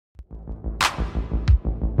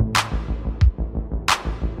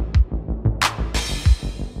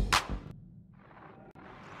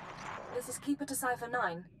Keeper to Cipher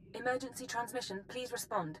 9. Emergency transmission, please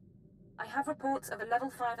respond. I have reports of a Level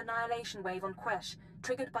 5 annihilation wave on Quesh,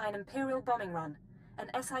 triggered by an Imperial bombing run. An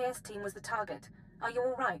SIS team was the target. Are you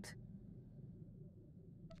all right?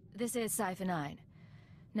 This is Cipher 9.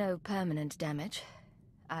 No permanent damage.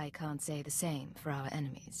 I can't say the same for our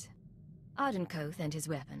enemies. Ardenkoth and his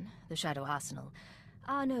weapon, the Shadow Arsenal,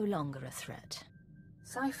 are no longer a threat.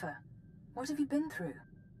 Cipher, what have you been through?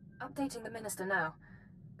 Updating the Minister now.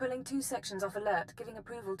 Pulling 2 sections off alert, giving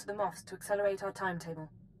approval to the Moths to accelerate our timetable.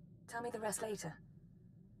 Tell me the rest later.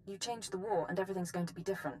 You changed the war and everything's going to be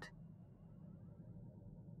different.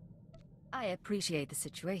 I appreciate the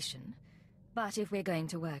situation, but if we're going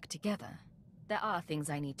to work together, there are things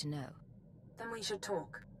I need to know. Then we should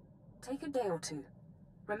talk. Take a day or two.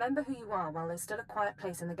 Remember who you are while there's still a quiet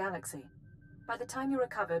place in the galaxy. By the time you're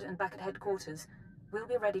recovered and back at headquarters, we'll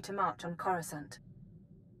be ready to march on Coruscant.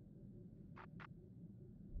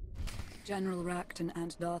 General Racton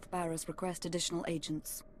and Darth Barris request additional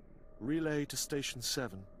agents. Relay to Station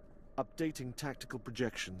 7. Updating tactical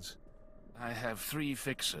projections. I have 3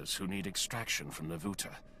 fixers who need extraction from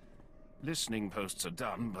Navuta. Listening posts are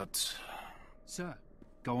done, but... Sir,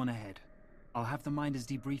 go on ahead. I'll have the Minders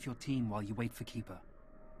debrief your team while you wait for Keeper.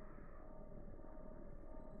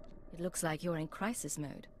 It looks like you're in crisis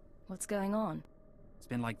mode. What's going on? It's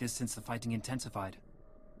been like this since the fighting intensified.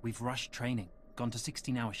 We've rushed training, gone to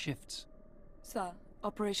 16-hour shifts. Sir,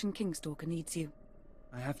 Operation Kingstalker needs you.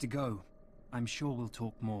 I have to go. I'm sure we'll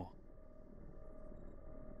talk more.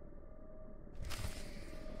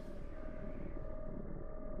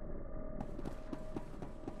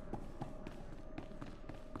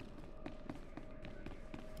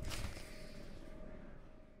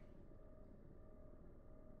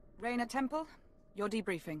 Reyna Temple, you're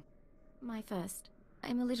debriefing. My first.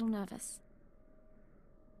 I'm a little nervous.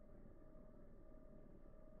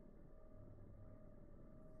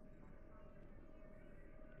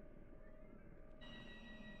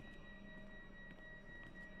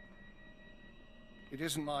 It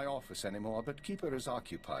isn't my office anymore, but Keeper is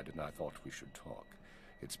occupied and I thought we should talk.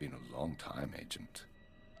 It's been a long time, Agent.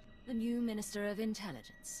 The new Minister of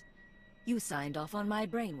Intelligence. You signed off on my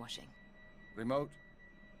brainwashing. Remote?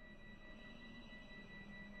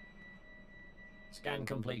 Scan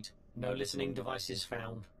complete. No listening devices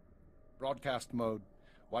found. Broadcast mode.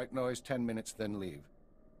 White noise 10 minutes, then leave.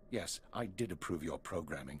 Yes, I did approve your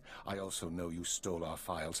programming. I also know you stole our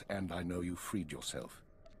files, and I know you freed yourself.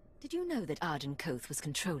 Did you know that Ardenkoth was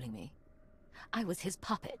controlling me? I was his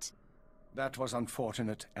puppet. That was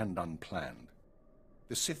unfortunate and unplanned.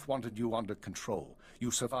 The Sith wanted you under control.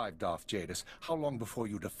 You survived Darth Jadis. How long before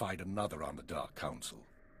you defied another on the Dark Council?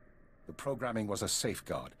 The programming was a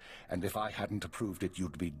safeguard, and if I hadn't approved it,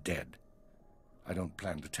 you'd be dead. I don't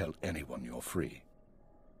plan to tell anyone you're free.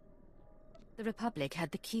 The Republic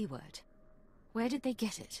had the keyword. Where did they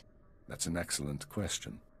get it? That's an excellent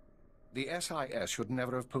question. The SIS should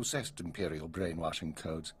never have possessed Imperial brainwashing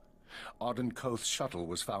codes. Ardenkoth's shuttle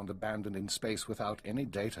was found abandoned in space without any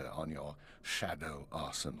data on your Shadow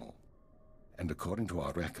Arsenal. And according to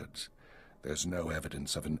our records, there's no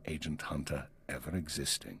evidence of an agent hunter ever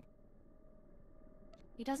existing.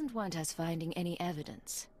 He doesn't want us finding any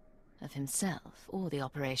evidence of himself or the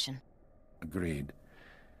operation. Agreed.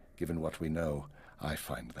 Given what we know, I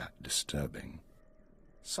find that disturbing.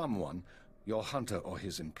 Someone, your hunter or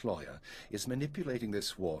his employer, is manipulating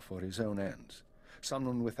this war for his own ends.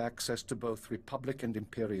 Someone with access to both Republic and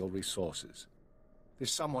Imperial resources.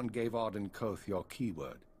 This someone gave Ardenkoth your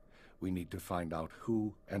keyword. We need to find out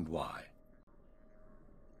who and why.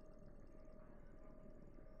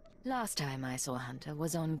 Last time I saw Hunter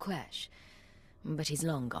was on Quesh, but he's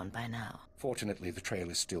long gone by now. Fortunately, the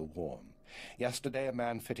trail is still warm. Yesterday, a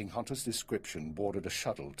man fitting Hunter's description boarded a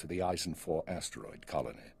shuttle to the Eisen 4 asteroid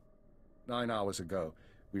colony. 9 hours ago,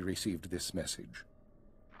 we received this message.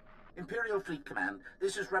 Imperial Fleet Command,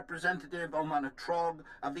 this is Representative Omana Trog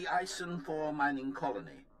of the Eisen 4 mining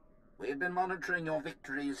colony. We have been monitoring your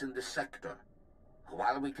victories in this sector.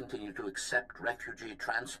 While we continue to accept refugee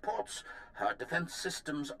transports, our defense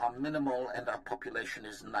systems are minimal and our population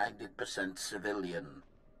is 90% civilian.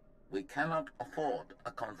 We cannot afford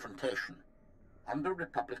a confrontation. Under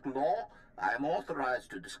Republic law, I am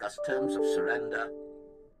authorized to discuss terms of surrender.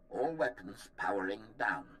 All weapons powering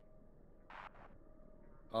down.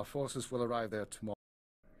 Our forces will arrive there tomorrow.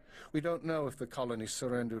 We don't know if the colony's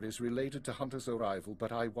surrender is related to Hunter's arrival,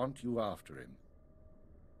 but I want you after him.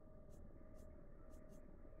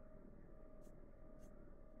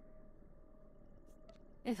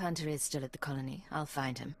 If Hunter is still at the colony, I'll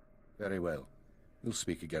find him. Very well. We'll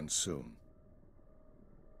speak again soon.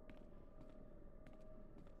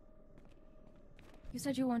 You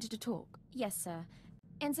said you wanted to talk. Yes, sir.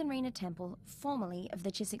 Ensign Raina Temple, formerly of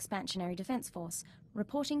the Chiss Expansionary Defense Force,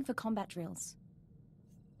 reporting for combat drills.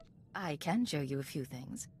 I can show you a few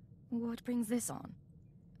things. What brings this on?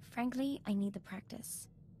 Frankly, I need the practice.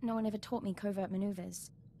 No one ever taught me covert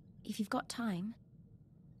maneuvers. If you've got time...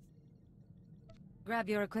 Grab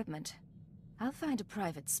your equipment. I'll find a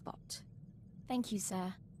private spot. Thank you,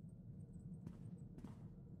 sir.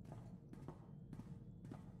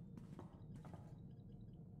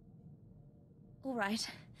 All right.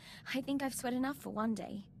 I think I've sweat enough for one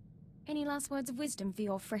day. Any last words of wisdom for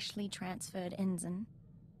your freshly transferred ensign?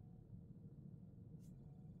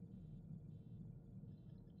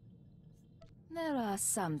 There are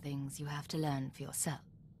some things you have to learn for yourself.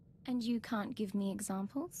 And you can't give me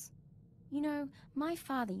examples? You know, my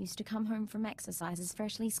father used to come home from exercises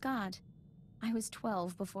freshly scarred. I was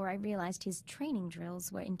 12 before I realized his training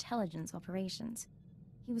drills were intelligence operations.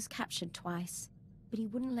 He was captured twice, but he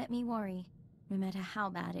wouldn't let me worry, no matter how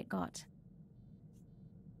bad it got.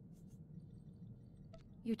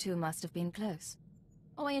 You two must have been close.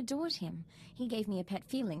 Oh, I adored him. He gave me a pet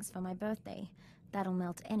feelings for my birthday. That'll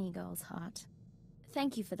melt any girl's heart.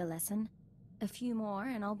 Thank you for the lesson. A few more,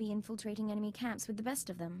 and I'll be infiltrating enemy camps with the best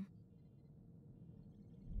of them.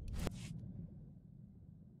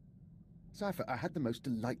 Cypher, I had the most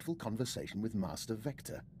delightful conversation with Master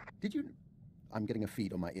Vector. Did you... I'm getting a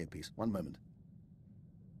feed on my earpiece. One moment.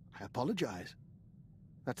 I apologize.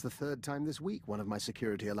 That's the third time this week one of my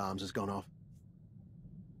security alarms has gone off.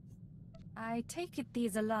 I take it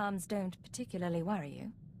these alarms don't particularly worry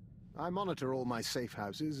you? I monitor all my safe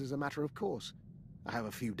houses as a matter of course. I have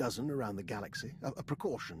a few dozen around the galaxy. A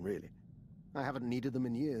precaution, really. I haven't needed them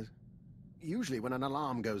in years. Usually when an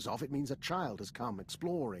alarm goes off, it means a child has come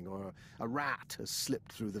exploring, or a rat has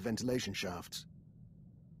slipped through the ventilation shafts.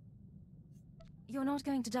 You're not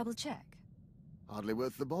going to double-check? Hardly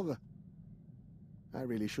worth the bother. I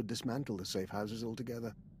really should dismantle the safe houses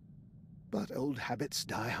altogether. But old habits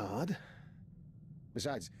die hard.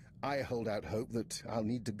 Besides, I hold out hope that I'll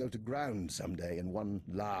need to go to ground someday in one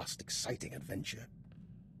last exciting adventure.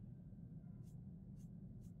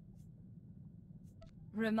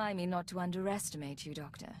 Remind me not to underestimate you,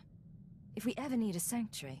 Doctor. If we ever need a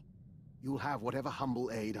sanctuary... You'll have whatever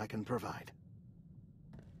humble aid I can provide.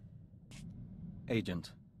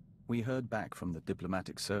 Agent, we heard back from the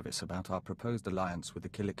diplomatic service about our proposed alliance with the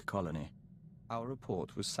Killik colony. Our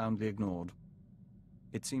report was soundly ignored.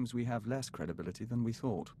 It seems we have less credibility than we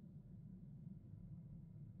thought.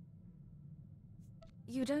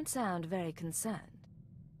 You don't sound very concerned.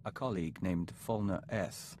 A colleague named Fulner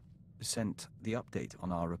S. sent the update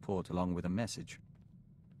on our report along with a message.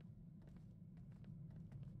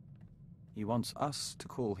 He wants us to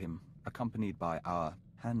call him, accompanied by our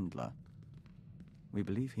handler. We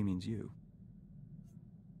believe he means you.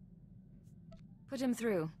 Put him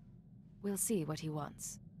through. We'll see what he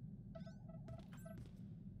wants.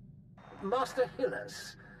 Master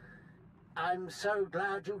Hillis, I'm so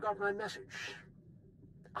glad you got my message.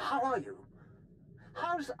 How are you?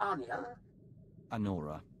 How's Anya?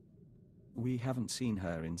 Anora. We haven't seen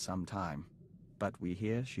her in some time, but we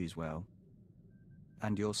hear she's well.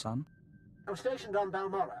 And your son? I'm stationed on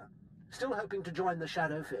Balmora, still hoping to join the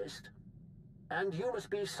Shadow Fist. And you must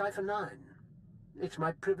be Cypher 9. It's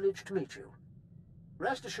my privilege to meet you.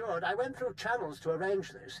 Rest assured, I went through channels to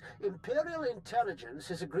arrange this. Imperial intelligence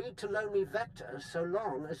has agreed to loan me Vector so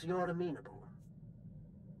long as you're amenable.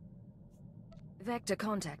 Vector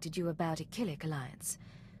contacted you about a Killik alliance.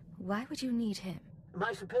 Why would you need him?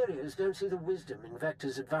 My superiors don't see the wisdom in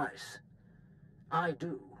Vector's advice. I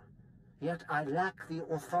do. Yet I lack the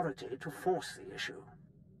authority to force the issue.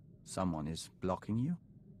 Someone is blocking you?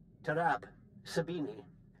 Tarab, Sabini,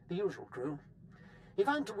 the usual crew. If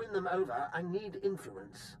I'm to win them over, I need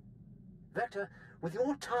influence. Vector, with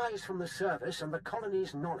your ties from the service and the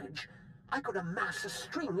colony's knowledge, I could amass a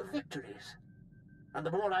string of victories. And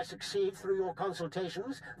the more I succeed through your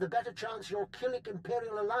consultations, the better chance your Killik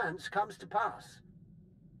Imperial alliance comes to pass.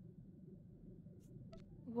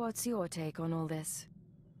 What's your take on all this?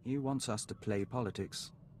 He wants us to play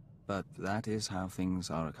politics, but that is how things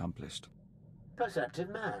are accomplished. Perceptive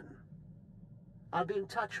man. I'll be in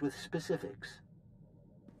touch with specifics.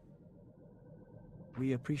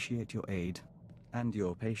 We appreciate your aid and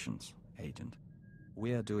your patience, Agent.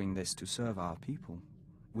 We're doing this to serve our people.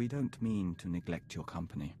 We don't mean to neglect your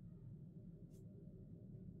company.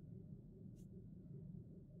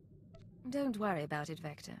 Don't worry about it,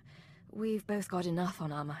 Vector. We've both got enough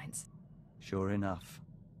on our minds. Sure enough.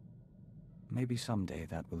 Maybe someday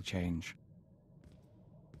that will change.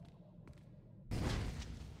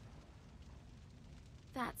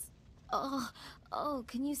 That's... oh, Oh,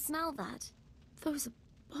 can you smell that? Those are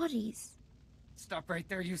bodies. Stop right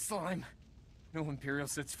there, you slime. No Imperial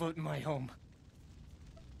sets foot in my home.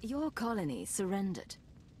 Your colony surrendered.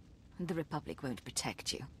 The Republic won't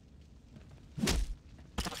protect you.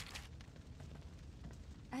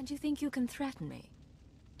 And you think you can threaten me?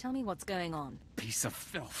 Tell me what's going on. Piece of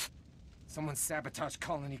filth. Someone sabotaged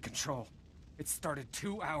colony control. It started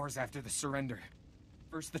 2 hours after the surrender.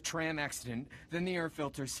 First the tram accident, then the air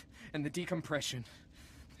filters, and the decompression.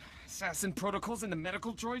 Assassin protocols and the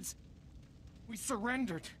medical droids? We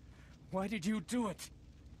surrendered. Why did you do it?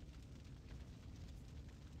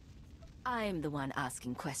 I'm the one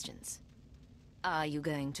asking questions. Are you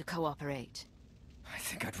going to cooperate? I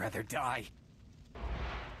think I'd rather die.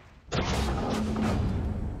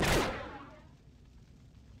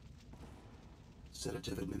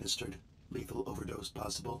 Sedative administered. Lethal overdose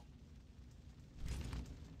possible.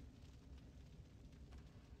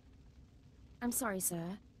 I'm sorry,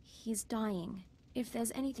 sir. He's dying. If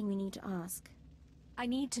there's anything we need to ask. I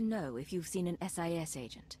need to know if you've seen an SIS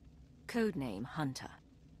agent. Codename Hunter.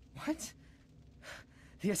 What?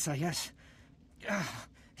 The SIS?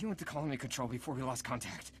 He went to colony control before we lost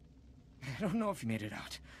contact. I don't know if he made it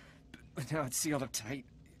out. But now it's sealed up tight.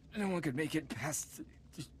 No one could make it past...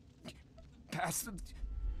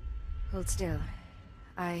 Hold still.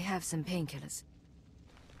 I have some painkillers.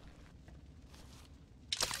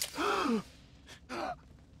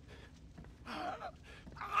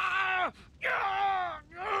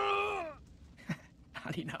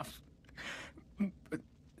 Not enough. But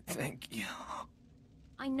thank you.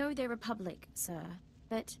 I know they're Republic, sir,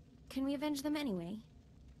 but can we avenge them anyway?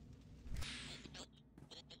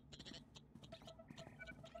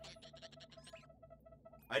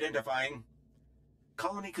 Identifying.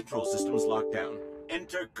 Colony control systems locked down.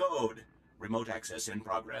 Enter code. Remote access in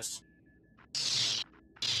progress.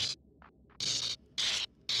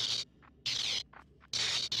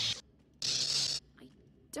 I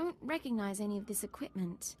don't recognize any of this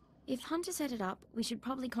equipment. If Hunter set it up, we should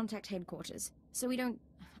probably contact headquarters, so we don't,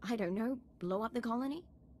 I don't know, blow up the colony?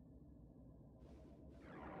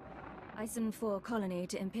 ISON 4 colony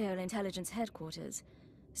to Imperial Intelligence Headquarters.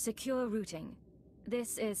 Secure routing.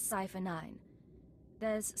 This is Cipher 9.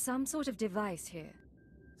 There's some sort of device here.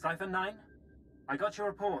 Cipher 9? I got your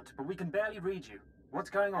report, but we can barely read you. What's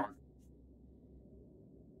going on?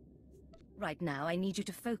 Right now, I need you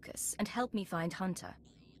to focus and help me find Hunter.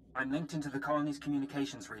 I'm linked into the colony's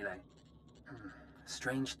communications relay.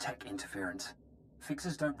 Strange tech interference.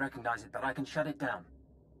 Fixers don't recognize it, but I can shut it down.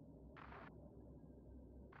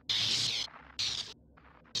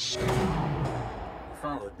 You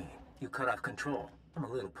followed me. You cut off control. I'm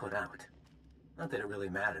a little put out. Not that it really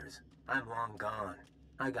matters. I'm long gone.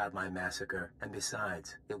 I got my massacre, and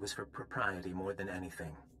besides, it was for propriety more than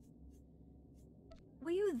anything.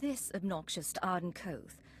 Were you this obnoxious to Arden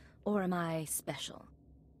Koth, or am I special?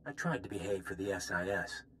 I tried to behave for the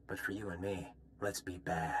SIS, but for you and me, let's be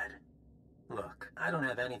bad. Look, I don't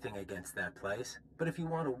have anything against that place, but if you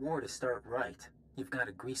want a war to start right, you've got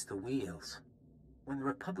to grease the wheels. When the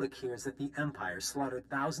Republic hears that the Empire slaughtered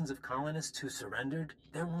thousands of colonists who surrendered,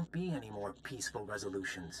 there won't be any more peaceful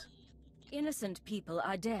resolutions. Innocent people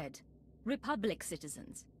are dead. Republic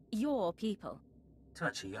citizens. Your people.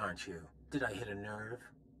 Touchy, aren't you? Did I hit a nerve?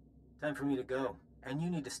 Time for me to go. And you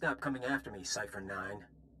need to stop coming after me, Cipher 9.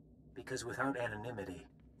 Because without anonymity,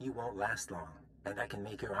 you won't last long, and I can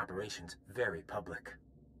make your operations very public.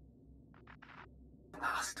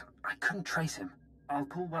 Blast. I couldn't trace him. I'll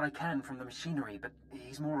pull what I can from the machinery, but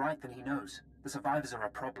he's more right than he knows. The survivors are a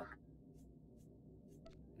problem.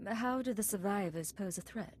 How do the survivors pose a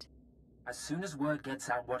threat? As soon as word gets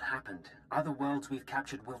out what happened, other worlds we've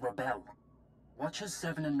captured will rebel. Watchers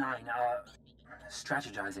 7 and 9 are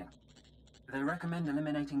strategizing. They recommend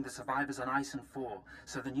eliminating the survivors on ISON 4,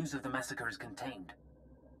 so the news of the massacre is contained.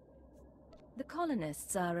 The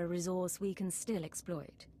colonists are a resource we can still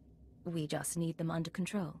exploit. We just need them under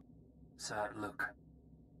control. Sir, look.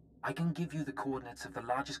 I can give you the coordinates of the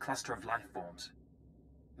largest cluster of life forms.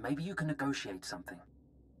 Maybe you can negotiate something.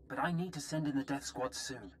 But I need to send in the death squad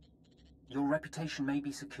soon. Your reputation may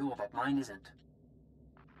be secure, but mine isn't.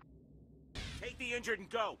 Take the injured and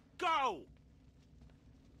go! Go!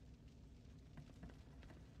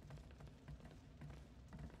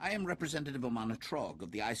 I am Representative Omana Trog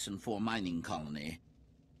of the ISON 4 mining colony.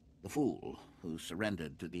 The fool who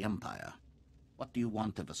surrendered to the Empire. What do you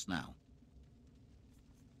want of us now?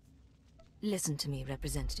 Listen to me,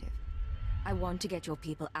 Representative. I want to get your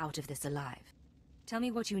people out of this alive. Tell me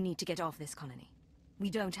what you need to get off this colony. We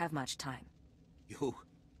don't have much time.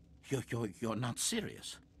 You're not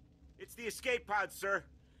serious. It's the escape pod, sir.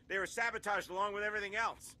 They were sabotaged along with everything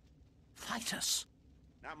else. Fight us.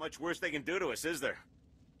 Not much worse they can do to us, is there?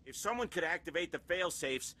 If someone could activate the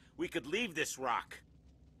fail-safes, we could leave this rock.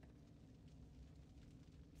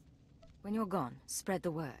 When you're gone, spread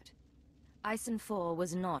the word. Ison 4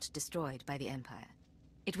 was not destroyed by the Empire.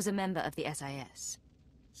 It was a member of the SIS.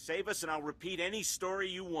 Save us and I'll repeat any story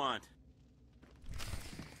you want.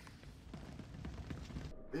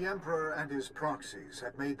 The Emperor and his proxies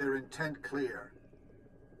have made their intent clear.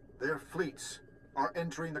 Their fleets are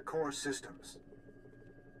entering the core systems.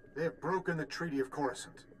 They have broken the Treaty of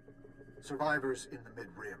Coruscant. Survivors in the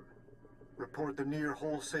Mid-Rim report the near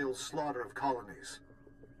wholesale slaughter of colonies.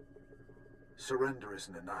 Surrender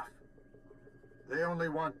isn't enough. They only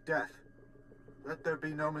want death. Let there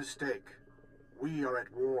be no mistake. We are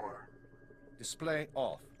at war. Display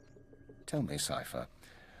off. Tell me, Cypher,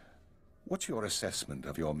 what's your assessment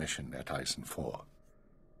of your mission at Ison 4?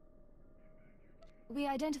 We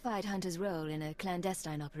identified Hunter's role in a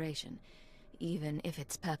clandestine operation, even if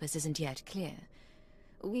its purpose isn't yet clear.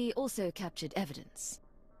 We also captured evidence.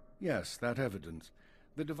 Yes, that evidence.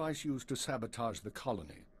 The device used to sabotage the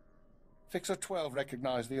colony. Fixer 12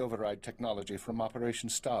 recognized the override technology from Operation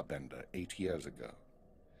Starbender 8 years ago.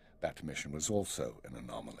 That mission was also an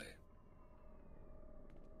anomaly.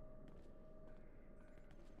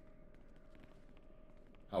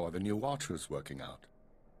 How are the new Watchers working out?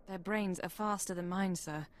 Their brains are faster than mine,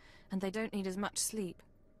 sir, and they don't need as much sleep.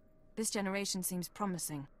 This generation seems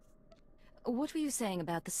promising. What were you saying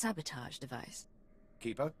about the sabotage device?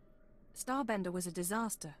 Keeper? Starbender was a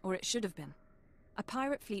disaster, or it should have been. A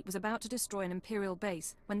pirate fleet was about to destroy an Imperial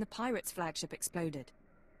base when the pirates' flagship exploded.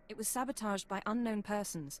 It was sabotaged by unknown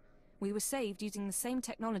persons. We were saved using the same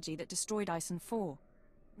technology that destroyed Ison 4.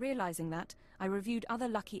 Realizing that, I reviewed other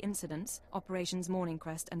lucky incidents, Operations Morning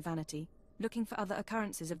Crest and Vanity, looking for other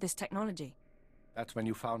occurrences of this technology. That's when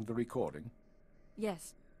you found the recording?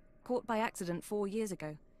 Yes. Caught by accident 4 years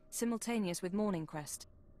ago, simultaneous with Morning Crest.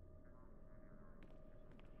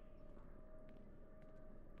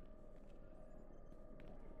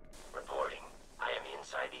 Reporting. I am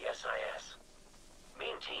inside the SIS.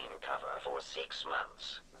 Maintain cover for 6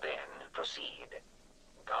 months, then proceed.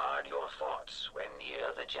 Guard your thoughts when near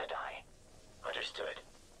the Jedi. Understood.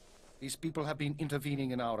 These people have been intervening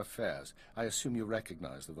in our affairs. I assume you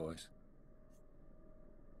recognize the voice.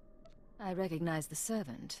 I recognize the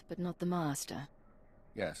servant, but not the master.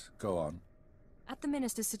 Yes, go on. At the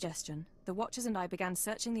Minister's suggestion, the Watchers and I began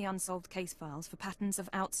searching the unsolved case files for patterns of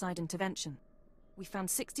outside intervention. We found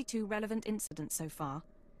 62 relevant incidents so far.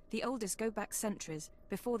 The oldest go back centuries,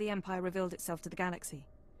 before the Empire revealed itself to the galaxy.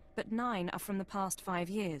 But 9 are from the past 5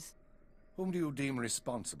 years. Whom do you deem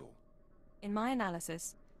responsible? In my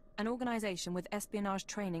analysis, an organization with espionage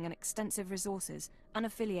training and extensive resources,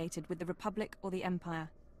 unaffiliated with the Republic or the Empire.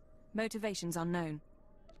 Motivations unknown.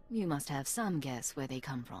 You must have some guess where they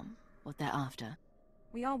come from, what they're after.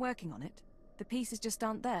 We are working on it. The pieces just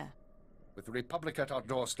aren't there. With the Republic at our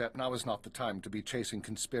doorstep, now is not the time to be chasing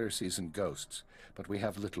conspiracies and ghosts, but we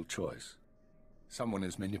have little choice. Someone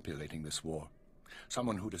is manipulating this war.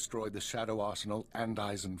 Someone who destroyed the Shadow Arsenal and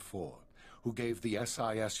Ison 4, who gave the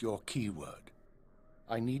SIS your keyword.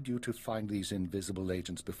 I need you to find these invisible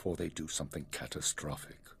agents before they do something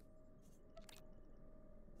catastrophic.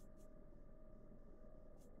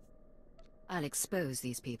 I'll expose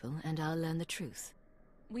these people, and I'll learn the truth.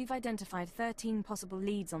 We've identified 13 possible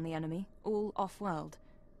leads on the enemy, all off-world.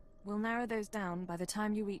 We'll narrow those down by the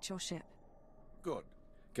time you reach your ship. Good.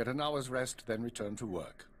 Get an hour's rest, then return to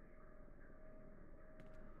work.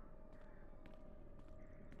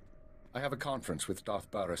 I have a conference with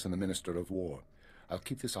Darth Baras and the Minister of War. I'll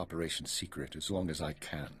keep this operation secret as long as I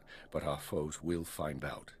can, but our foes will find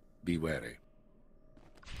out. Be wary.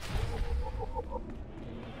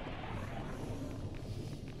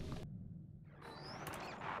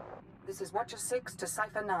 This is Watcher 6 to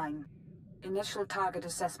Cipher 9. Initial target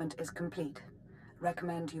assessment is complete.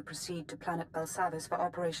 Recommend you proceed to Planet Belsavis for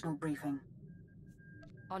operational briefing.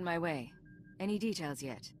 On my way. Any details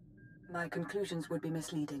yet? My conclusions would be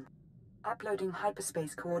misleading. Uploading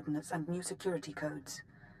hyperspace coordinates and new security codes.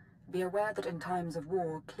 Be aware that in times of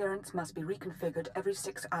war, clearance must be reconfigured every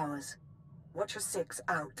 6 hours. Watcher 6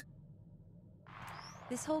 out.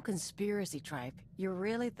 This whole conspiracy tripe, you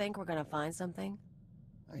really think we're gonna find something?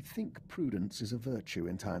 I think prudence is a virtue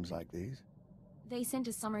in times like these. They sent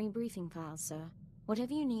a summary briefing file, sir.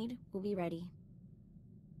 Whatever you need, we'll be ready.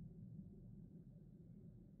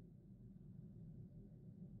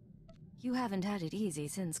 You haven't had it easy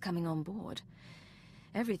since coming on board.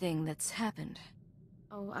 Everything that's happened.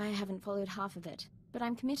 Oh, I haven't followed half of it, but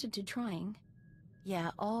I'm committed to trying.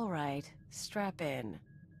 Yeah, all right. Strap in.